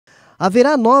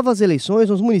Haverá novas eleições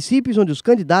nos municípios onde os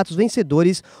candidatos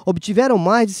vencedores obtiveram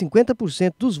mais de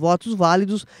 50% dos votos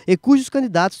válidos e cujos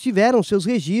candidatos tiveram seus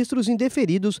registros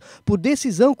indeferidos por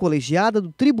decisão colegiada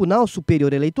do Tribunal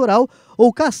Superior Eleitoral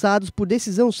ou cassados por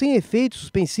decisão sem efeito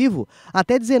suspensivo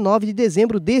até 19 de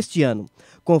dezembro deste ano.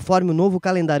 Conforme o novo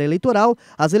calendário eleitoral,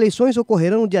 as eleições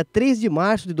ocorrerão no dia 3 de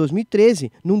março de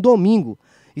 2013, num domingo.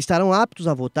 Estarão aptos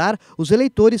a votar os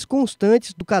eleitores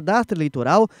constantes do cadastro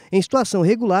eleitoral em situação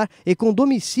regular e com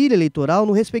domicílio eleitoral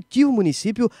no respectivo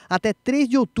município até 3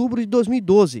 de outubro de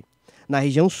 2012. Na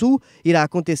região sul, irá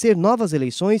acontecer novas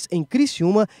eleições em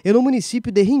Criciúma e no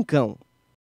município de Rincão.